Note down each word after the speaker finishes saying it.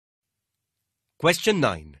Question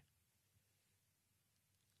 9.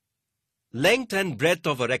 Length and breadth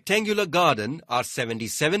of a rectangular garden are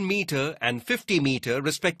 77 meter and 50 meter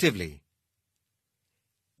respectively.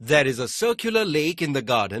 There is a circular lake in the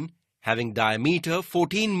garden having diameter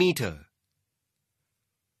 14 meter.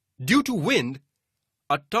 Due to wind,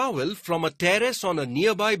 a towel from a terrace on a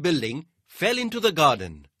nearby building fell into the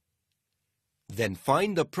garden. Then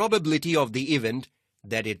find the probability of the event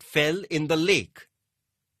that it fell in the lake.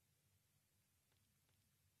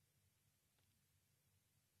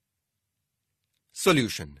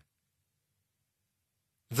 Solution.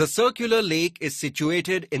 The circular lake is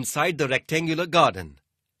situated inside the rectangular garden.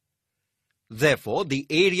 Therefore, the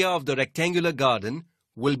area of the rectangular garden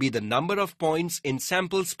will be the number of points in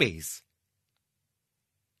sample space.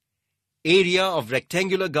 Area of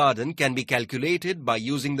rectangular garden can be calculated by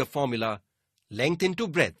using the formula length into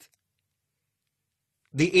breadth.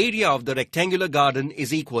 The area of the rectangular garden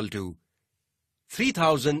is equal to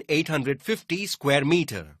 3,850 square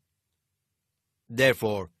meter.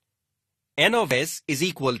 Therefore, N of S is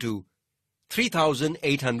equal to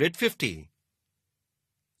 3,850.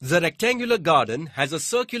 The rectangular garden has a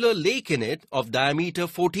circular lake in it of diameter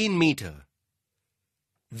 14 meter.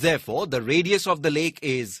 Therefore, the radius of the lake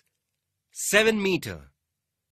is 7 meter.